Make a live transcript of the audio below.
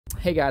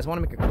Hey guys, I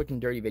want to make a quick and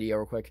dirty video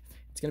real quick.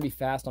 It's going to be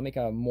fast. I'll make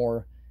a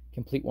more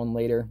complete one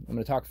later. I'm going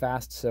to talk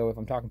fast, so if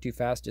I'm talking too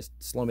fast, just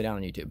slow me down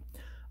on YouTube.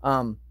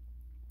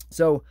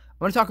 So I'm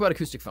going to talk about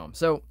acoustic foam.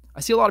 So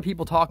I see a lot of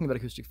people talking about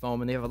acoustic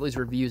foam, and they have all these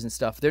reviews and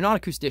stuff. They're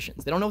not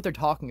acousticians. They don't know what they're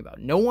talking about.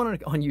 No one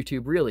on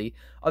YouTube, really,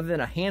 other than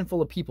a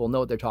handful of people,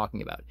 know what they're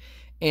talking about.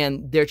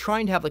 And they're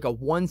trying to have like a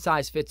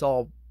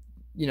one-size-fits-all,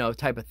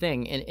 type of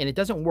thing, and it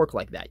doesn't work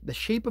like that. The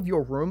shape of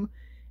your room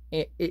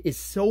is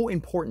so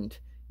important.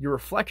 Your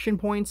reflection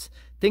points,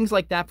 things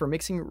like that for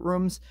mixing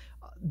rooms,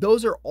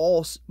 those are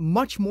all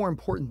much more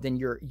important than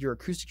your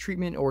acoustic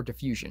treatment or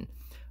diffusion.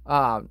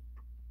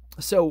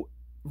 So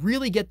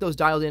really get those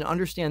dialed in,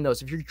 understand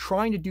those. If you're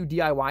trying to do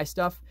DIY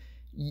stuff,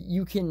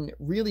 you can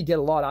really get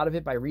a lot out of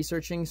it by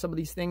researching some of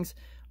these things,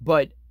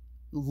 but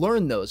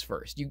learn those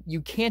first. You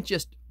can't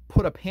just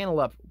put a panel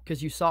up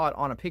because you saw it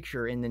on a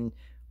picture and then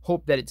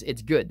hope that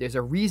it's good. There's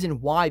a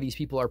reason why these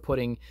people are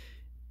putting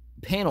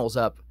panels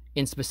up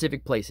in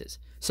specific places.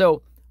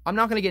 So I'm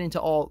not going to get into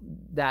all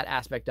that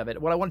aspect of it.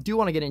 What I do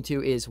want to get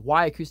into is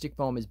why acoustic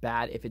foam is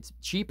bad if it's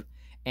cheap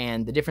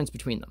and the difference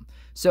between them.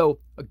 So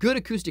a good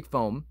acoustic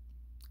foam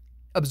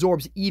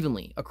absorbs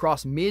evenly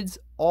across mids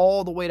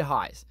all the way to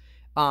highs.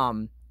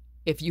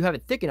 If you have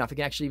it thick enough, it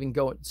can actually even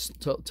go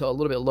to a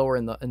little bit lower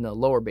in the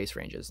lower bass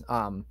ranges.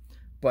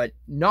 But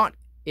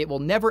it will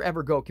never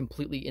ever go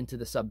completely into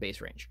the sub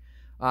bass range.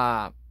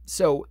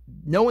 So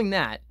knowing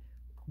that,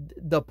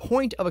 the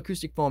point of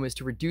acoustic foam is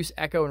to reduce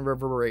echo and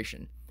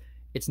reverberation.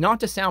 It's not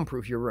to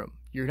soundproof your room.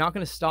 You're not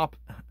going to stop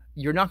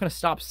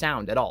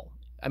sound at all.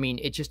 I mean,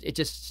 it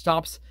just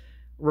stops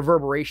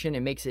reverberation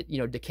and makes it,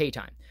 decay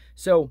time.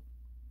 So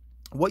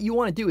what you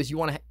want to do is you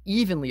want to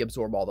evenly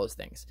absorb all those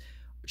things.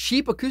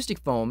 Cheap acoustic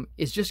foam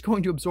is just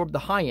going to absorb the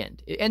high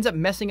end. It ends up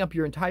messing up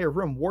your entire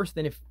room worse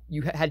than if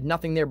you had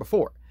nothing there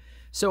before.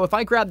 So if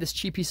I grab this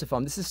cheap piece of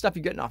foam, this is stuff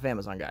you're getting off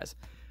Amazon, guys.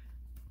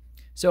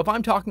 So if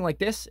I'm talking like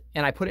this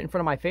and I put it in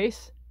front of my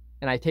face,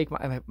 and I take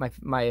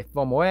my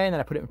foam away, and then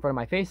I put it in front of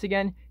my face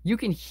again, you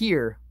can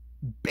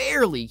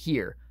barely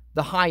hear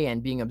the high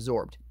end being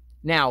absorbed.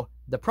 Now,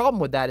 the problem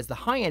with that is the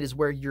high end is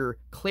where your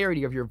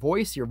clarity of your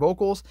voice, your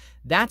vocals,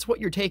 that's what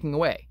you're taking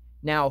away.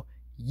 Now,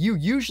 you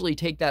usually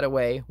take that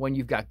away when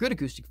you've got good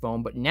acoustic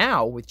foam, but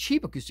now with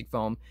cheap acoustic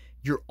foam,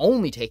 you're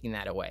only taking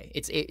that away.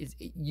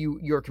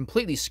 You're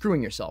completely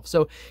screwing yourself.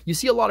 So you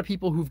see a lot of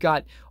people who've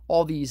got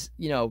all these,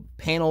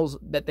 panels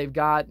that they've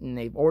got, and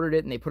they've ordered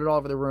it and they put it all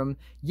over the room.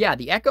 Yeah,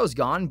 the echo's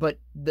gone, but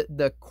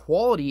the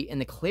quality and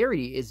the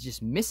clarity is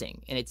just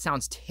missing, and it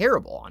sounds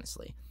terrible,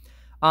 honestly.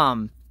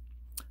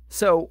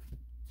 So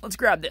let's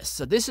grab this.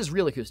 So this is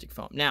real acoustic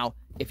foam. Now,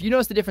 if you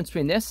notice the difference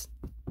between this,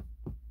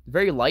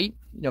 very light,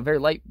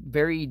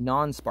 very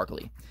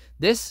non-sparkly.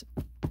 This,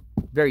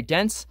 very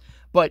dense.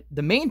 But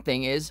the main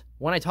thing is,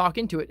 when I talk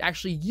into it,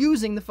 actually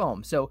using the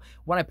foam. So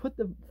when I put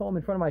the foam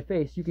in front of my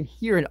face, you can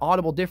hear an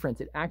audible difference.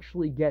 It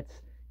actually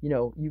gets,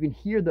 you can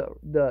hear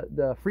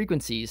the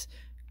frequencies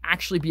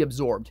actually be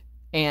absorbed.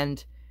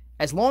 And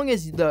as long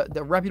as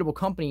the reputable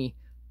company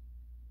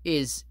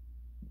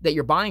that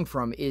you're buying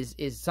from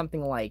is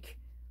something like,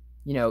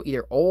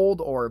 either old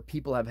or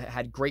people have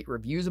had great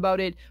reviews about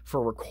it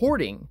for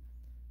recording,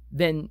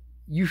 then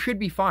you should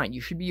be fine.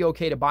 You should be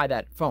okay to buy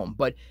that foam.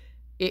 But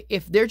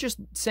if they're just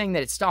saying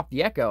that it stopped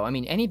the echo, I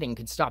mean, anything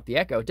can stop the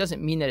echo. It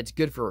doesn't mean that it's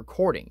good for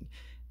recording.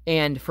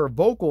 And for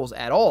vocals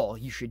at all,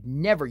 you should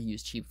never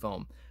use cheap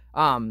foam.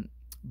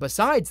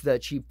 Besides the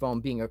cheap foam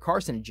being a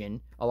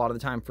carcinogen a lot of the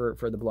time for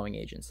the blowing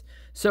agents.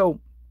 So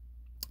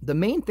the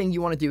main thing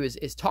you want to do is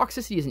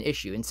toxicity is an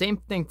issue. And same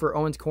thing for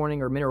Owens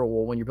Corning or mineral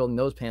wool when you're building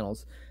those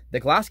panels. The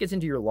glass gets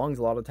into your lungs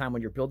a lot of the time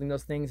when you're building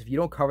those things. If you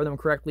don't cover them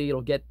correctly,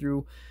 it'll get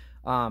through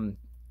that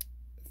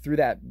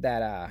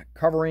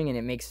covering, and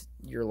it makes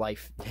your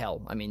life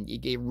hell. I mean,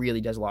 it really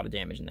does a lot of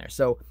damage in there.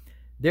 So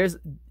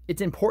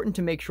it's important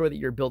to make sure that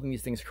you're building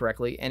these things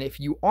correctly. And if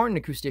you aren't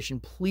an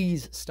acoustician,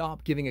 please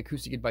stop giving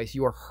acoustic advice.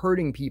 You are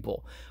hurting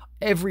people.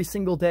 Every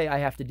single day I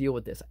have to deal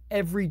with this.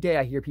 Every day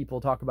I hear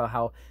people talk about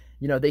how,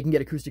 they can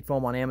get acoustic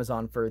foam on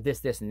Amazon for this,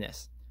 this, and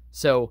this.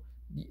 So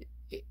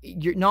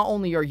you're not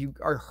only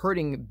are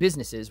hurting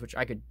businesses, which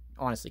I could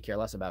honestly care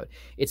less about,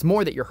 it's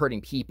more that you're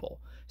hurting people.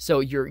 So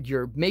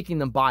you're making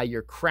them buy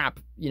your crap,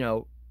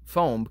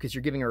 foam because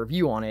you're giving a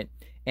review on it,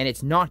 and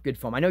it's not good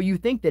foam. I know you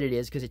think that it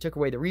is because it took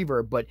away the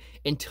reverb, but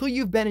until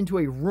you've been into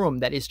a room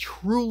that is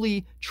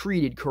truly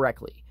treated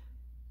correctly,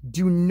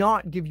 do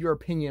not give your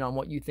opinion on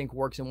what you think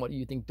works and what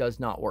you think does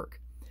not work.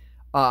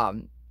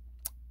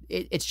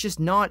 It's just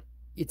not,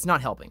 it's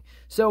not helping.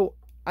 So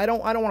I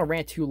don't want to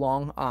rant too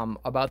long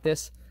about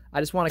this. I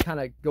just want to kind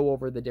of go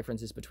over the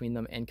differences between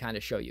them and kind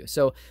of show you.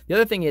 So the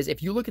other thing is,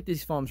 if you look at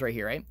these foams right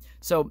here, right?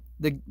 So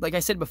like I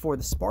said before,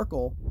 the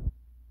sparkle,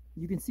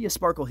 you can see a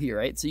sparkle here,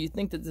 right? So you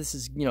think that this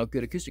is,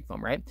 good acoustic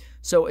foam, right?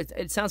 So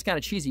it sounds kind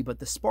of cheesy, but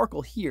the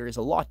sparkle here is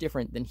a lot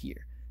different than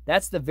here.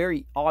 That's the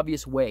very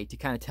obvious way to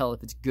kind of tell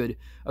if it's good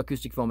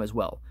acoustic foam as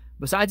well.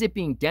 Besides it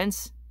being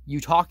dense,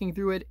 you talking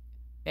through it,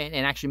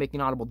 and actually making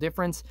an audible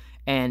difference,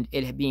 and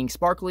it being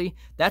sparkly,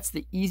 that's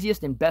the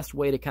easiest and best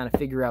way to kind of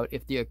figure out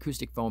if the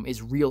acoustic foam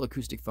is real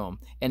acoustic foam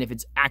and if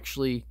it's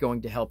actually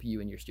going to help you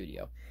in your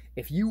studio.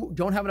 If you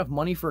don't have enough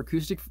money for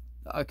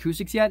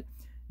acoustics yet,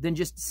 then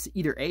just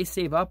either A,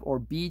 save up, or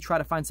B, try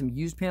to find some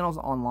used panels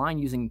online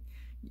using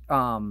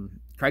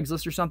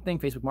Craigslist or something,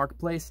 Facebook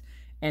Marketplace,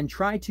 and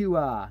try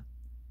to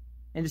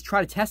just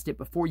try to test it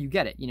before you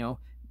get it. You know,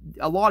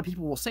 a lot of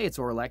people will say it's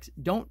Auralex.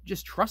 Don't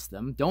just trust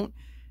them. Don't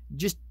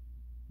just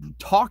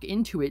talk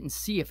into it and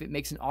see if it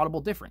makes an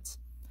audible difference.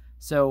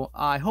 So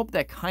I hope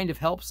that kind of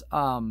helps.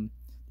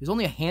 There's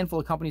only a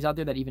handful of companies out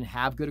there that even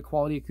have good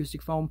quality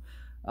acoustic foam,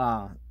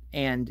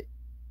 and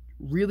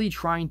really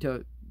trying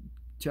to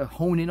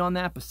hone in on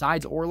that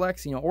besides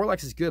Auralex. You know,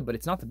 Auralex is good, but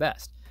it's not the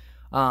best.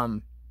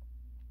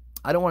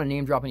 I don't want to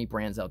name drop any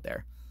brands out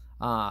there.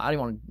 I don't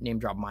want to name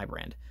drop my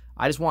brand.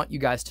 I just want you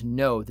guys to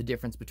know the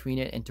difference between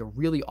it and to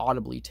really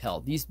audibly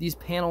tell. These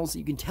panels,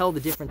 you can tell the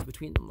difference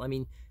between them. I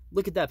mean,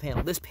 look at that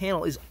panel. This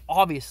panel is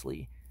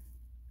obviously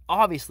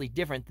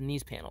different than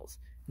these panels.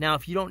 Now,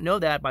 if you don't know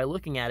that by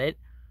looking at it,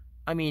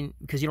 I mean,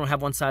 because you don't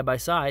have one side by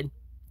side,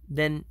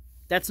 then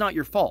that's not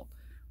your fault.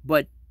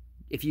 But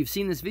if you've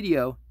seen this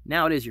video,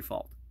 now it is your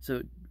fault.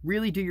 So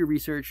really do your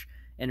research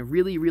and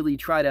really, really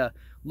try to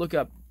look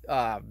up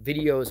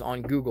videos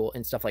on Google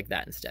and stuff like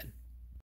that instead.